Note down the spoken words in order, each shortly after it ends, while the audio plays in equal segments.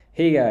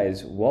Hey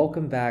guys,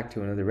 welcome back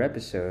to another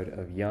episode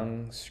of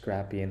Young,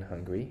 Scrappy, and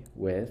Hungry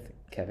with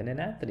Kevin and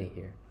Anthony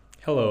here.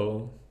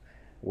 Hello.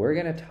 We're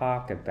going to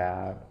talk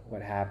about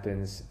what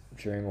happens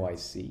during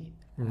YC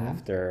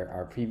after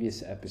our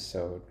previous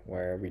episode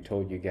where we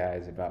told you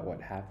guys about what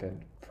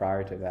happened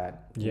prior to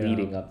that, Yeah.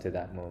 leading up to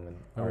that moment,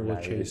 When our we were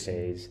chasing.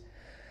 naivete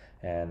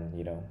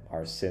and,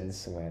 our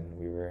sins when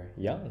we were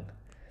young.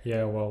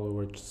 Yeah, well, we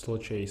were still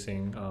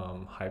chasing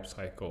hype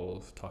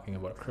cycles, talking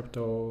about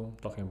crypto,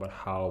 talking about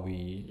how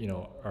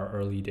our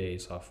early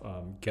days of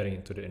getting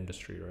into the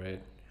industry,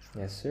 right?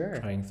 Yes, sir.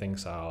 Trying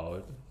things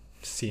out,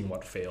 seeing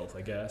what fails,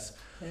 I guess.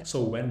 Yeah.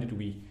 So when did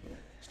we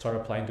start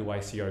applying to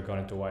YC or got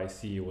into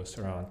YC? It was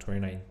around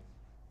 2019.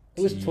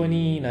 It was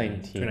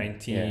 2019.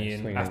 2019, Yeah, it was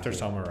 2019. after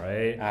summer,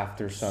 right?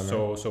 After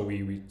summer. So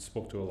we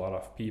spoke to a lot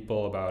of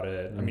people about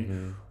it. I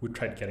mean, we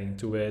tried getting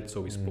into it,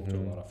 so we spoke to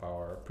a lot of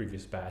our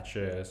previous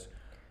batches.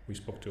 We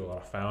spoke to a lot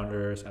of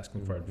founders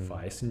asking for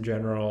advice in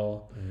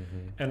general.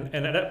 And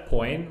at that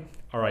point,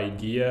 our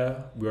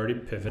idea, we already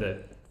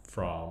pivoted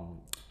from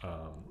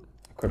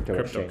Crypto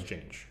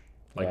exchange.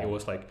 Like Yeah. it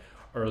was like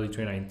early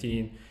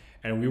 2019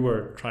 and we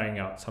were trying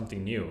out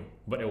something new,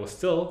 but it was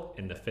still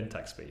in the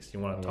fintech space. You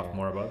want to talk Yeah.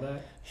 more about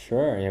that?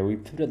 Sure, yeah, we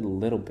pivoted a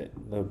little bit.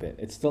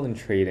 It's still in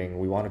trading.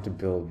 We wanted to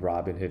build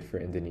Robinhood for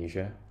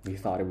Indonesia. We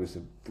thought it was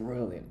a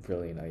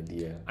brilliant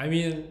idea. I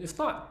mean, it's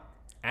not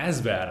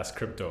as bad as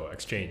crypto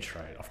exchange,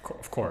 right? Of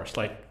course,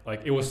 like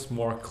it was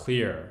more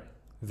clear.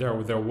 There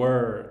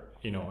were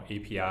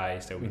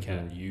APIs that we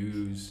can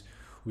use.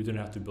 We didn't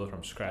have to build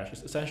from scratch.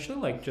 It's essentially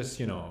like just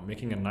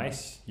making a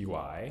nice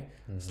UI,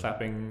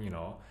 slapping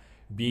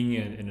being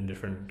in a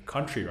different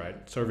country, right?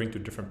 Serving to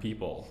different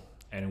people,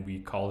 and we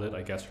called it,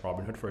 I guess,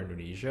 Robinhood for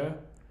Indonesia.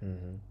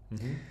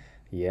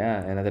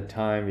 Yeah, and at the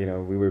time,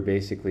 we were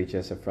basically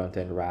just a front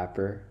end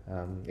wrapper.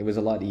 It was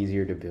a lot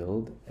easier to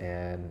build,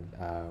 and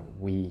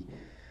we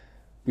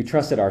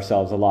trusted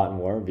ourselves a lot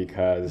more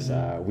because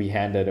we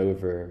handed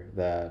over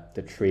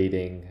the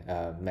trading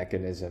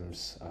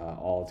mechanisms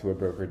all to a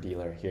broker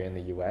dealer here in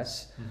the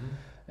US.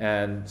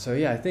 And so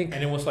yeah, I think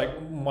And it was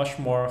like much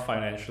more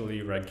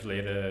financially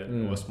regulated.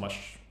 It was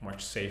much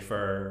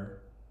safer.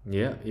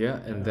 yeah,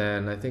 and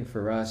then I think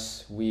for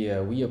us, we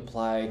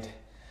applied.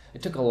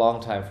 It took a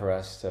long time for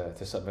us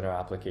to submit our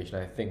application.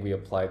 I think we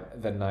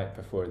applied the night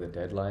before the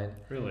deadline.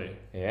 Really?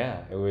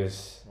 Yeah, it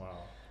was. Wow.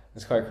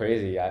 It's quite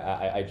crazy.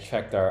 I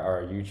checked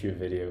our YouTube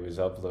video. It was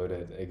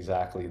uploaded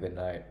exactly the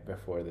night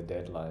before the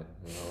deadline.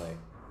 Like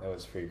that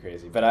was pretty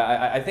crazy. But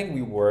I think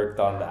we worked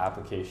on the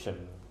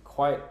application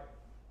quite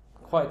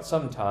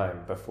some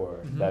time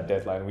before that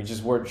deadline. We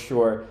just weren't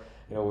sure.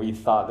 We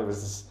thought there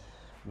was this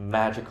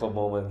magical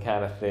moment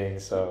kind of thing.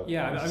 So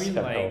Yeah, we I just mean,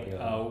 kept like, helping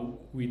them.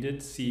 we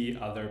did see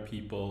other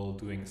people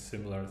doing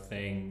similar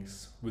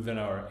things within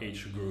our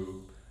age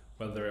group,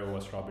 whether it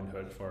was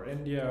Robinhood for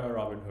India,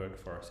 Robinhood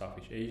for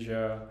Southeast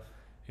Asia.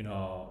 It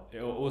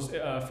was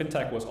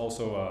fintech was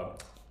also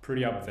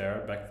pretty up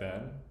there back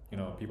then.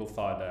 People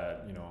thought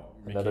that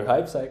Another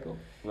hype cycle.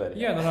 But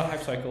yeah, another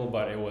hype cycle,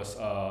 but it was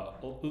a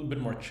little bit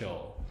more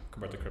chill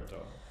compared to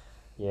crypto.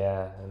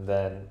 Yeah, and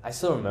then I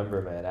still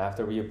remember, man,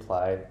 after we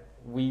applied,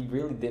 we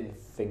really didn't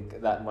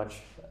think that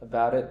much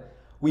about it.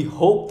 We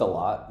hoped a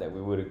lot that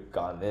we would have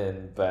gone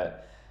in,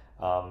 but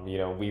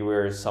we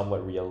were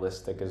somewhat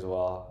realistic as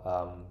well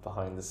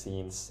behind the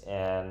scenes.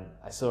 And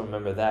I still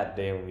remember that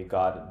day when we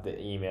got the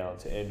email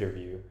to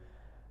interview.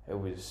 It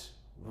was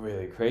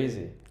really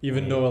crazy.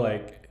 Even though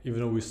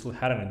we still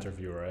had an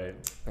interview, right?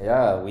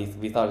 Yeah, we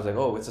thought it was like,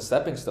 oh, it's a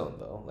stepping stone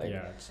though. Like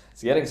Yeah.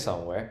 it's getting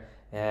somewhere.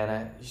 And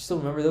I still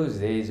remember those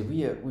days.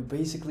 We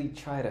basically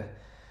try to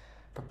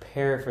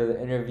prepare for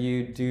the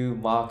interview, do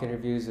mock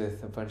interviews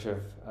with a bunch of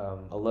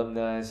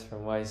alumni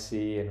from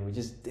YC, and we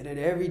just did it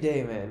every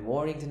day, man,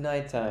 morning to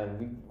nighttime.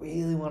 We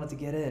really wanted to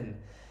get in.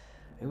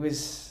 It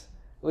was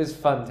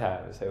fun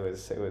times. It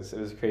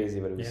was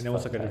crazy, but it was. Yeah, and it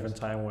was fun like a times. different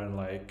time when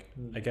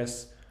I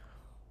guess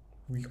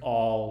we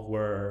all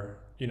were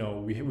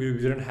we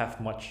didn't have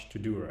much to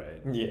do,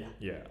 right?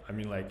 Yeah, I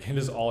mean, like, it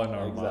is all in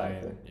our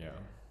Exactly. mind. Yeah.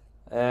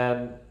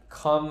 and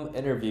come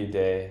interview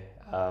day,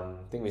 I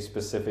think we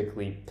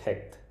specifically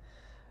picked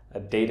a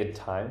dated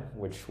time,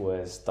 which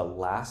was the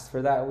last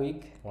for that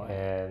week. Wow.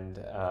 And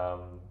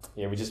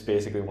we just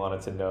basically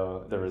wanted to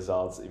know the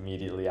results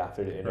immediately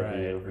after the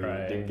interview. Right, We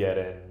right. didn't get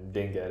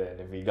in.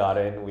 If we got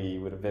in,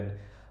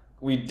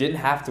 we didn't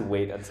have to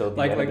wait until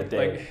the end of the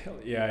day.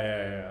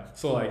 Yeah.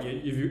 So like,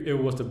 if it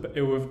was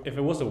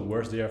the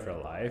worst day of your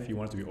life, you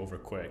want it to be over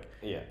quick.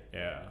 Yeah,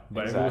 Yeah.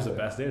 But if it was the Exactly.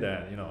 best day,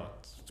 then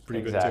it's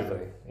pretty exactly.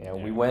 good too. Yeah,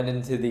 we Yeah. went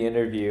into the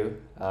interview.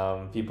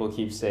 People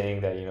keep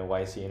saying that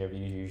YC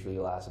interviews usually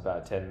last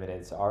about 10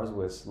 minutes. Ours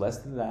was less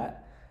than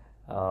that.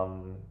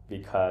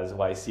 Because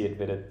YC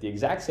admitted the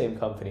exact same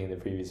company in the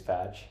previous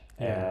batch.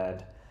 Yeah.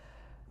 And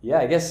yeah,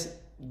 I guess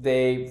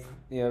they,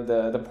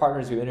 the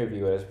partners who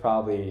interview us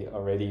probably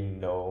already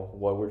know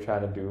what we're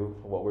trying to do,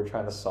 what we're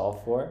trying to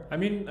solve for. I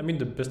mean,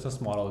 the business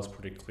model is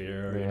pretty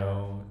clear.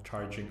 Yeah.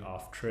 Charging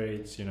off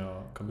trades,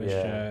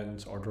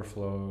 commissions, order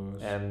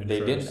flows, And interest.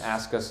 they didn't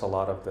ask us a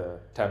lot of the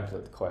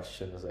template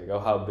questions like, oh,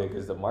 how big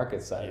is the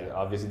market size? Yeah.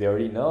 Obviously, they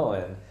already know,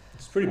 and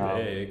It's pretty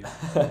big.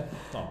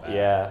 It's not bad.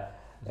 yeah,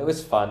 it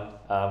was fun.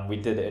 We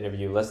did the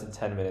interview, less than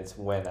 10 minutes,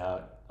 went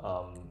out,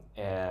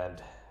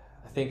 and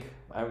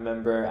I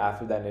remember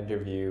after that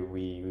interview,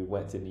 we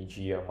went to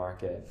Nijia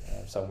Market,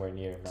 somewhere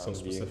near Mountain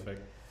So View. specific.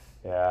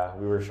 Yeah,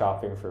 we were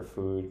shopping for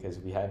food because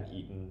we hadn't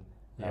eaten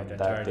The that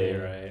entire day. day,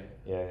 right?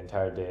 Yeah, the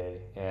entire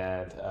day.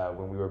 And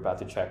when we were about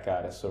to check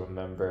out, I still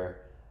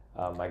remember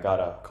I got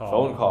a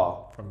phone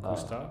call from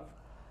Gustav.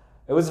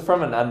 It was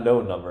from an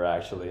unknown number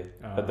actually,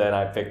 but then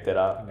I picked it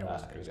up. And it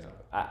was Gustav.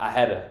 I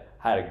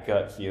had a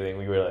gut feeling.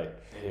 We were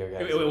like, hey,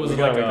 guys, It was we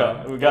like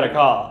got a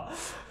call.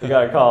 We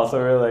got a call. So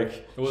we were like,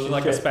 It wasn't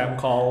like a spam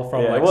call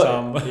from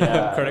some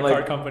credit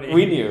card company.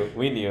 We knew.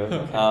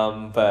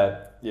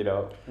 But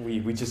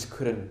we just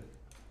couldn't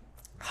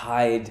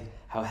hide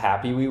how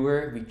happy we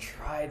were. We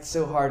tried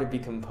so hard to be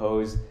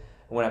composed.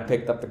 When I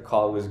picked up the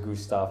call, it was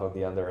Gustav on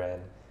the other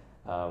end.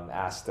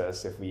 Asked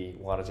us if we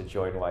wanted to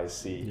join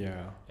YC.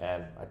 Yeah.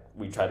 And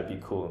we tried to be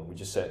cool and we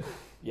just said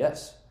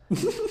yes.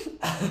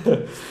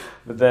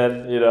 But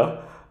then,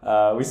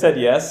 we said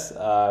yes.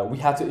 We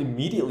had to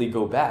immediatally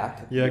go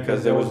back. Yeah,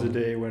 because that was the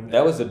day when...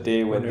 That was the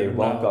day when they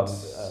welcomed...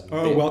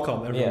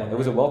 welcomed everyone. Yeah, it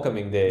was a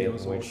welcoming day in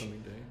which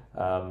welcoming day.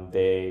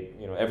 They,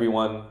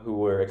 everyone who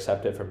were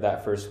accepted from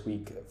that first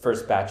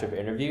batch of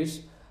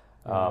interviews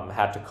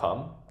had to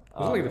come.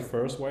 Was it like the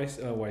first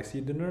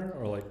YC dinner?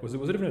 Or was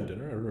it even a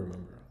dinner? I don't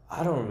remember.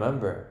 I don't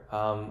remember.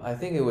 I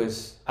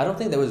don't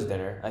think there was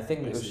dinner. I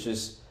think it was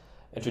just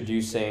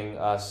introducing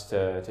us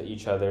to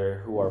each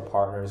other, who our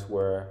partners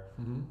were.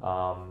 Mm-hmm.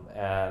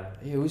 And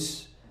it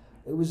was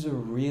a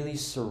really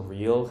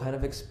surreal kind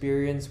of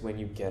experience when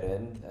you get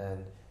in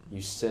and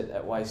you sit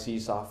at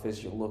YC's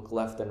office, you look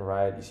left and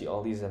right, you see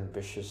all these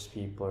ambitious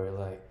people, you're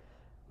like,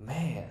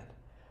 man,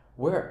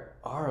 where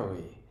are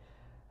we?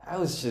 I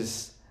was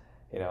just,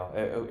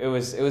 it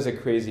was a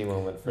crazy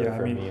moment for me. And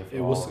for it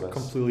all was of a us.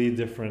 completely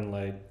different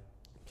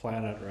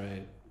planet,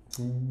 right?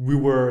 We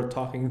were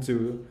talking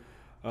to,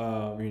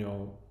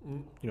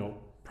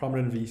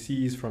 prominent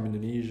VCs from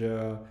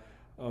Indonesia,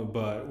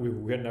 but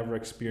we had never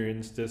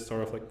experienced this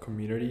sort of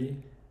community.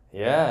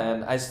 Yeah,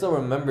 and I still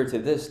remember to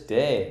this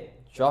day,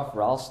 Geoff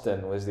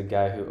Ralston was the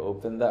guy who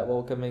opened that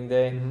welcoming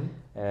day,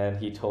 and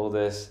he told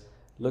us,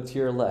 look to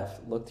your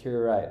left, look to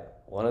your right.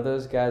 One of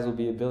those guys will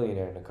be a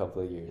billionaire in a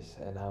couple of years.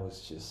 And I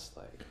was just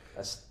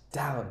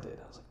astounded.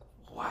 I was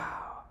like,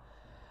 wow,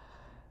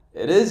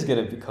 it is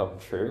going to become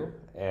true.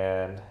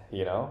 And,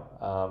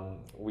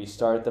 we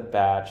started the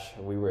batch.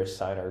 We were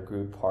assigned our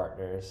group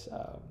partners.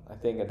 I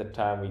think at the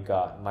time we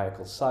got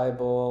Michael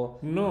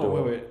Seibel. No,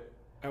 wait.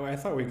 I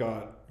thought we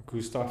got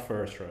Gustav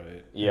first,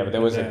 right? Yeah, but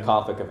there was a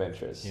conflict of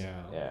interest.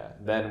 Yeah.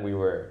 Then we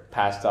were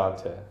passed on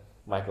to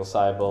Michael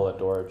Seibel,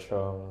 Adora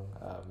Chung,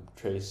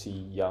 Tracy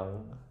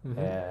Young,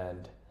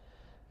 and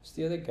who's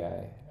the other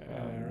guy?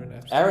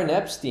 Aaron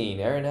Epstein.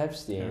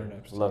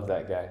 Love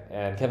that guy.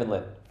 And Kevin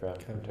Lin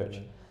from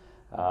Twitch.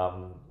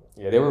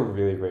 They were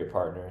really great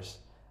partners.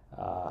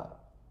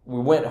 We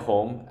went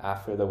home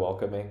after the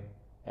welcoming,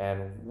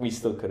 and we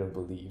still couldn't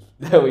believe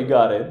that we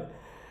got in.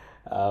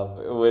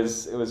 It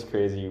was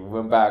crazy. We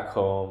went back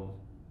home,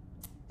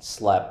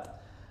 slept.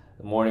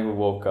 The morning we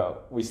woke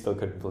up, we still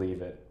couldn't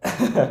believe it.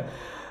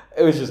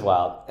 It was just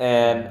wild.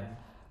 And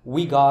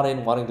we got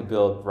in wanting to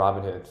build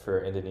Robinhood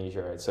for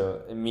Indonesia, right?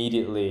 So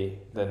immediately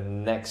the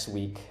next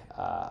week,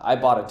 I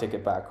bought a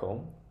ticket back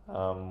home,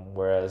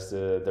 whereas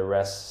the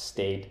rest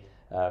stayed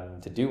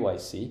to do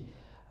YC.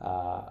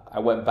 I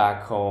went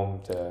back home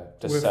to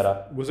set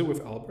up. Was it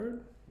with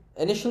Albert?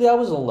 Initially, I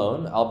was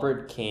alone.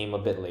 Albert came a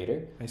bit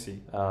later. I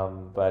see.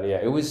 But yeah,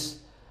 it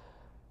was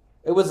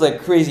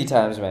crazy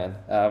times, man.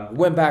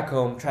 Went back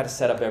home, tried to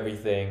set up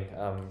everything,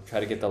 try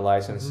to get the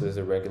licenses,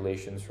 the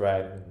regulations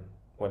right, and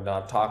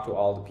whatnot. Talk to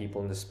all the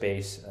people in the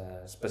space,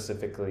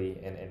 specifically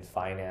in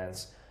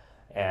finance,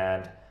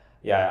 and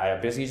I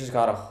basically just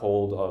got a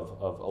hold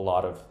of a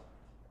lot of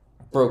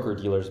broker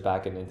dealers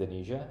back in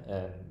Indonesia,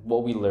 and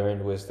what we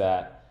learned was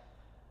that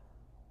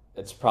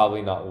it's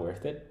probably not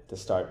worth it to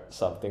start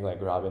something like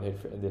Robinhood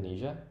for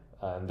Indonesia.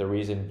 The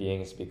reason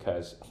being is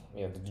because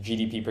the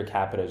GDP per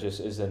capita just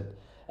isn't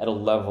at a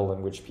level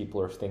in which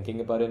people are thinking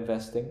about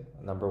investing,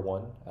 number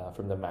one,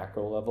 from the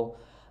macro level.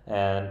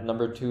 And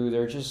number two,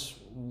 there just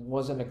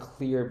wasn't a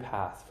clear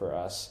path for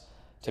us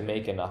to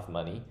make enough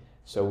money.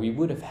 So we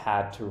would have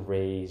had to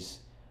raise,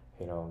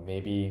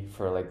 maybe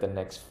for the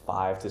next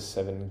 5 to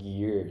 7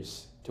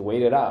 years to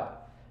wait it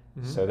out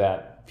so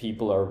that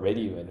people are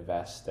ready to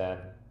invest. And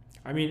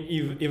I mean,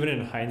 even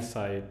in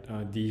hindsight,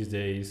 these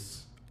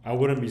days, I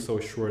wouldn't be so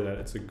sure that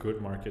it's a good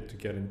market to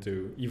get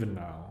into even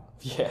now.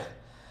 Yeah,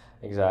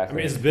 exactly. I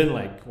mean, it's been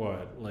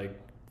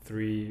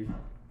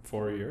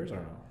 3-4 years? I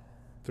don't know.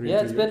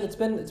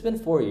 It's been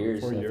 4 years.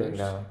 4 years think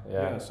now.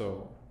 Yeah.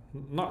 So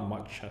not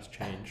much has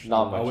changed.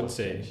 Not much I would has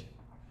say. changed.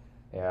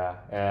 Yeah,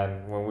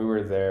 and when we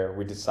were there,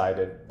 we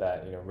decided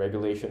that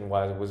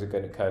regulation-wise wasn't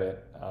going to cut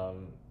it,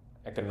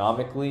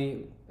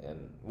 economically,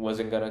 and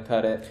wasn't going to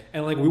cut it.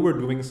 And like we were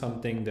doing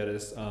something that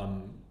is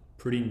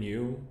pretty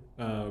new,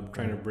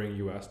 trying to bring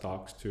U.S.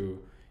 stocks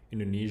to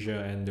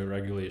Indonesia, and the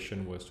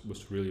regulation was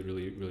really,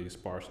 really, really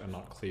sparse and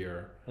not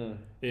clear.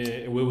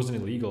 It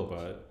wasn't illegal,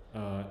 but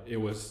it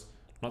was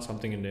not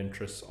something in the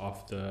interests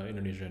of the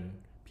Indonesian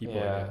people,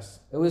 I guess.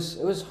 It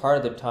was hard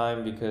at the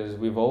time because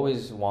we've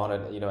always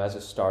wanted, as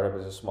a startup,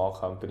 as a small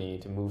company,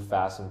 to move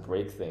fast and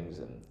break things,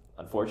 and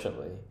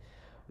unfortunately,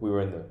 we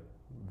were in the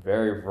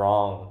very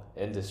wrong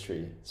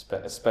industry,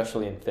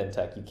 especially in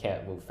fintech. You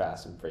can't move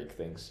fast and break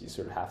things. You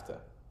sort of have to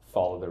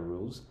follow the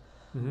rules.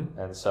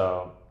 And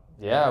so,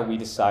 we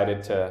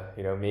decided to,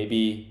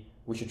 maybe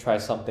we should try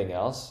something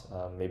else.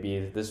 Maybe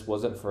this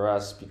wasn't for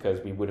us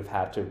because we would have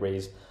had to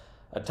raise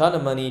a ton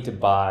of money to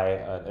buy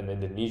an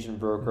Indonesian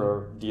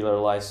broker dealer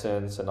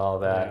license and all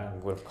that. Yeah.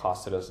 It would have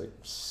costed us like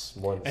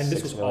more than $6 million. And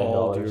this was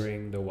all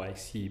during the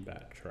YC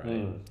batch,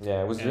 right?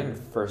 Yeah, it was during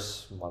the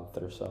first month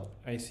or so.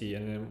 I see,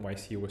 and then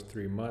YC was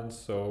 3 months.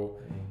 So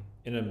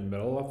in the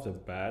middle of the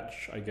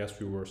batch, I guess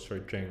we were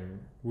searching.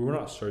 We were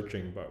not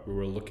searching, but we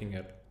were looking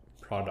at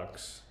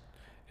products,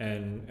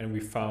 and we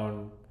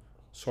found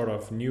sort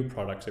of new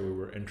products that we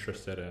were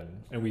interested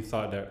in, and we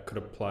thought that could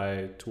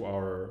apply to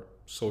our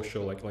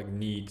social like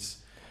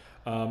needs,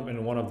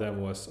 and one of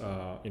them was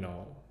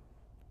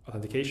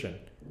authentication.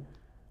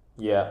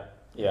 Yeah.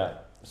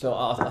 So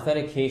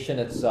authentication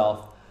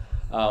itself,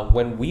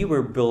 when we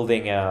were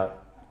building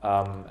out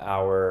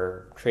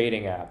our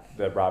trading app,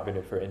 the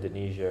Robinhood for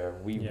Indonesia,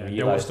 we realized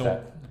there was no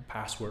that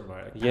password,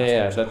 right?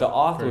 Like that the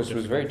auth was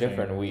very difficult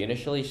different. thing. We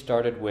initially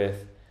started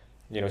with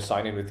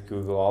signing with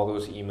Google, all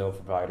those email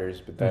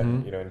providers, but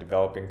then in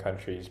developing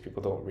countries,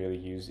 people don't really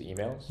use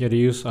emails. Yeah, they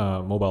use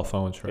mobile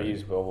phones, right? They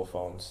use mobile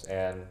phones,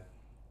 and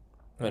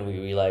when we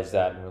realized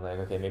that, and we're like,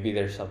 okay, maybe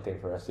there's something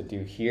for us to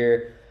do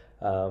here.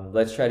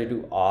 Let's try to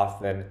do auth.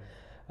 Then,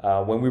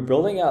 when we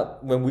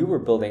were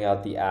building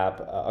out the app,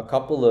 a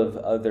couple of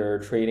other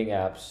trading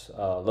apps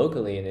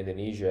locally in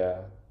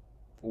Indonesia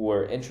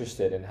were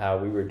interested in how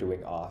we were doing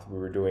auth. We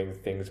were doing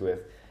things with,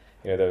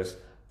 those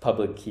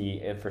public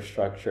key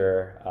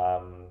infrastructure,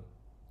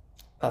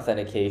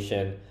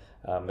 authentication,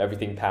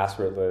 everything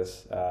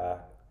passwordless.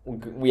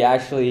 We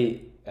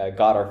actually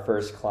got our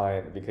first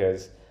client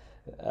because,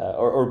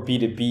 or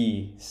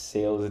B2B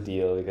sales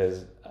deal,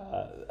 because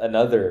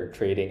another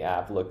trading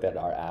app looked at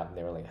our app and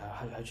they were like,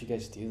 how'd you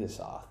guys do this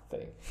auth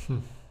thing?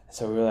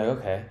 So we were like,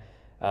 okay,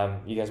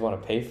 you guys want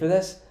to pay for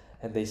this?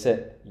 And they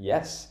said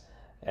yes.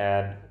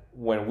 And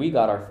when we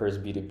got our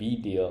first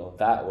B2B deal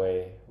that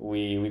way,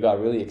 we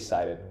got really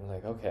excited. We're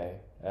like, okay,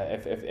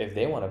 if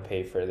they want to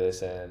pay for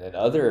this, and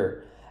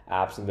other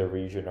apps in the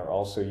region are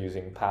also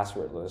using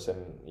passwordless,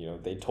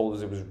 and they told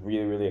us it was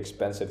really, really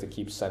expensive to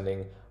keep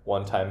sending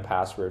one-time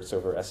passwords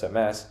over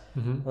SMS.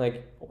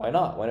 Like, why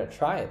not? Why not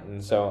try it?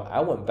 And so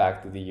I went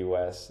back to the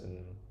US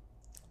and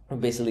we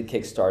basically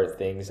kickstarted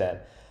things,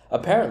 and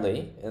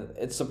apparently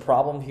it's a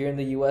problem here in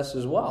the US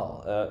as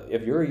well.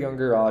 If you're a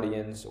younger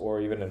audience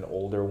or even an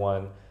older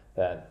one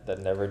that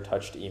never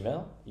touched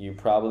email, you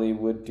probably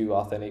would do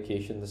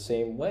authentication the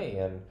same way.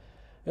 And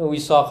we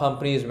saw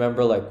companies,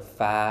 remember, like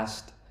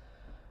Fast,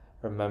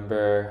 other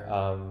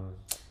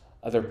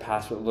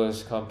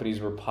passwordless companies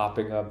were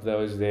popping up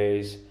those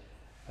days,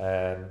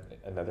 and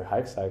another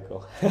hype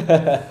cycle.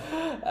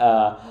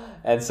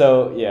 And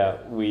so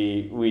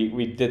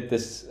we did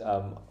this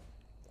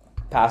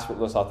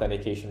passwordless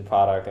authentication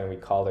product, and we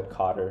called it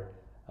Cotter.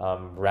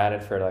 Ran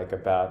it for like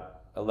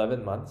about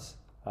 11 months.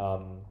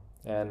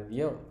 And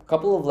a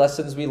couple of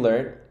lessons we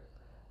learned.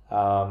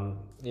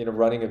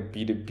 Running a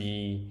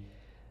B2B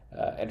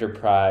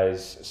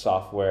enterprise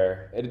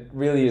software, it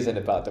really isn't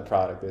about the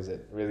product, is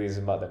it? Really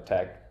isn't about the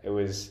tech. It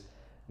was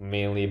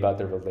mainly about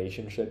the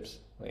relationships.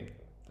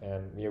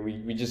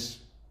 We just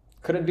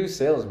couldn't do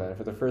sales, man.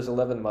 For the first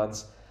 11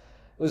 months,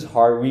 it was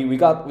hard. We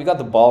got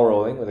the ball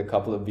rolling with a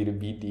couple of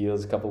B2B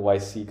deals, a couple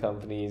of YC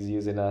companies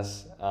using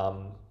us.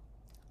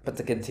 But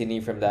to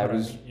continue from that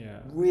was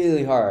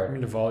really hard. I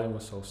mean, the volume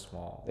was so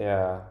small.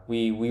 Yeah,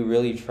 we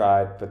really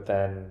tried, but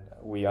then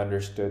we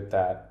understood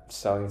that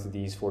selling to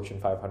these Fortune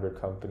 500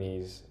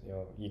 companies,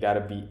 you got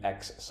to be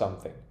X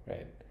something,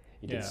 right?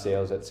 You did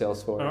sales at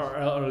Salesforce. Or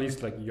at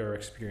least like your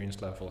experience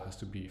level has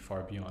to be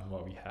far beyond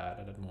what we had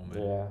at that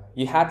moment. Yeah,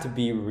 you had to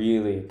be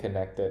really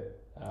connected.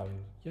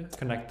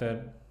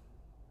 Connected.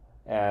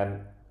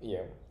 And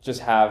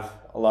just have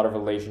a lot of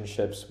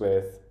relationships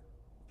with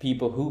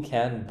people who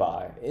can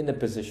buy, in a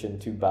position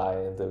to buy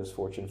in those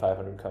Fortune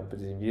 500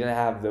 companies. If you don't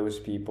have those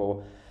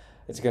people,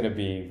 it's going to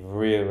be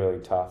really, really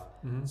tough.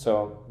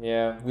 So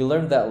we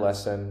learned that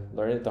lesson,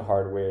 learned it the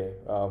hard way,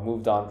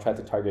 moved on, tried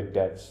to target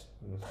devs.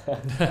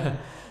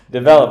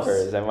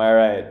 Developers, am I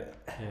right?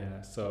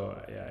 Yeah,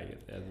 so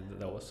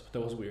that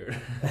was weird.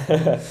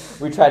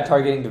 We tried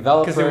targeting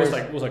developers. Because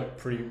it was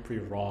pretty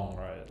wrong,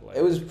 right?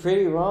 It was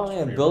pretty wrong.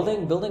 Pretty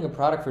Building a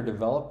product for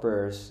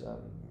developers,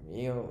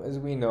 as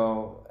we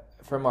know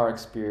from our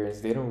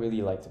experience, they don't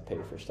really like to pay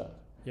for stuff.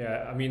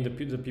 Yeah, I mean the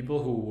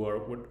people who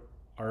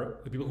are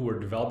the people who we're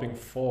developing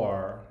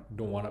for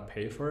don't want to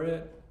pay for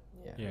it.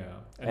 Yeah,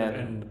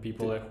 and the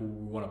people who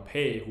want to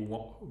pay, who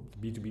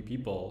want B2B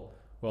people,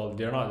 well,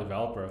 they're not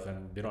developers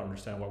and they don't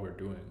understand what we're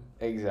doing.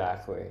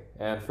 Exactly.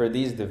 And for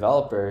these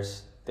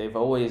developers, they've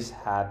always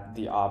had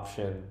the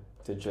option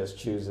to just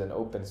choose an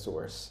open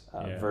source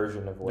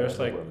version of whatever.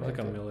 There's like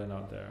a million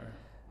out there.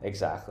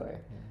 Exactly.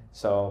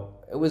 So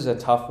it was a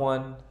tough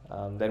one.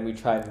 Then we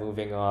tried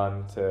moving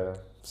on to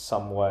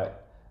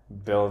somewhat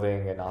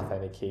building an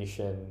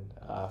authentication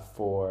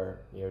for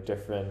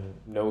different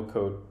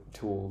no-code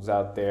tools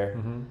out there.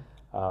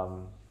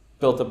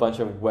 Built a bunch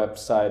of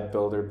website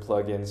builder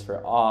plugins for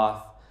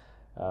auth.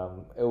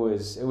 It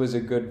was a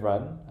good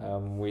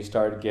run. We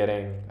started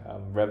getting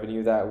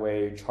revenue that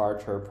way,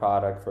 charged her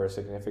product for a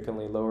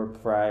significantly lower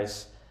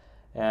price.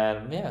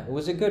 And yeah, it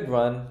was a good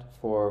run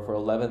for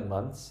 11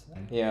 months.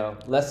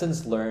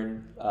 Lessons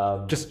learned.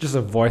 Just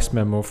a voice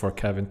memo for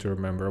Kevin to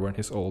remember when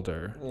he's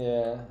older.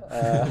 Yeah.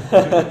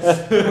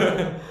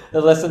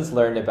 The lessons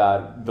learned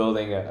about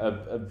building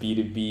a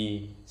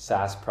B2B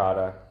SaaS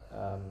product.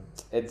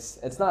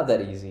 It's not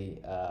that easy.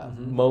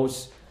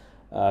 Most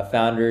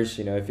founders,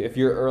 if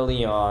you're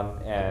early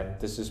on and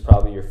this is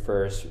probably your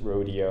first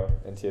rodeo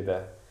into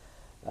the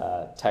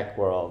tech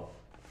world,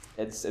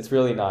 it's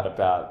really not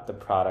about the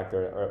product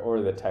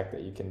or the tech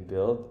that you can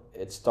build.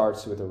 It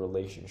starts with a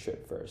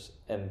relationship first,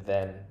 and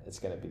then it's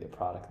going to be the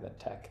product and the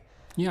tech.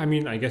 Yeah, I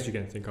mean, I guess you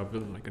can think of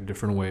it like a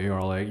different way,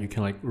 or like you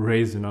can like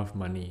raise enough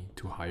money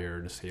to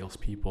hire the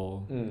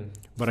salespeople.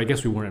 But I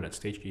guess we weren't at that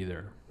stage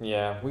either.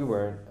 Yeah, we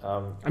weren't.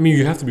 I mean,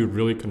 you have to be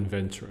really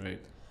convinced, right?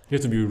 You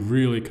have to be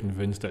really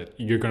convinced that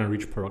you're going to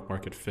reach product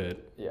market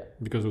fit. Yeah.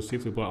 Because those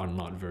salespeople are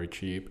not very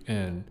cheap,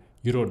 and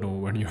you don't know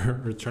when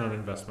your return on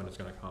investment is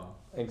going to come.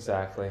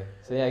 Exactly.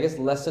 So yeah, I guess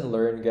lesson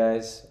learned,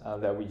 guys,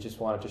 that we just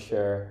wanted to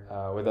share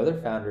with other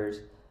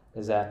founders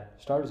is that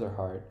startups are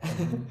hard.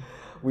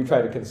 We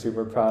tried a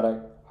consumer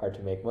product, hard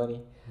to make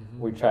money.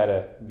 We tried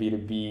a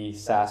B2B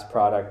SaaS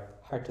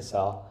product, hard to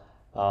sell.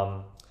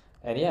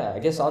 And yeah, I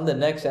guess on the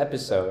next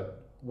episode,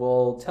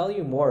 we'll tell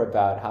you more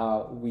about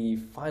how we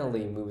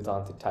finally moved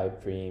on to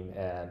Typedream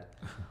and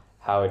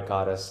how it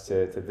got us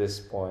to this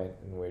point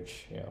in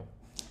which,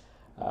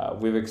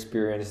 we've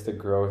experienced the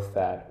growth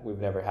that we've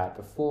never had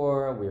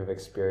before. We've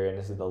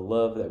experienced the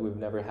love that we've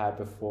never had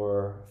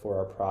before for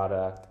our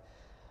product.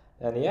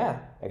 And yeah,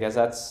 I guess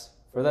that's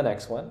for the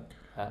next one.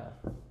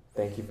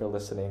 Thank you for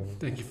listening.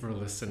 Thank you for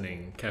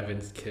listening,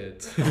 Kevin's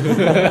kids.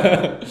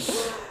 And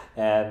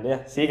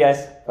yeah, see you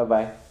guys.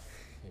 Bye-bye.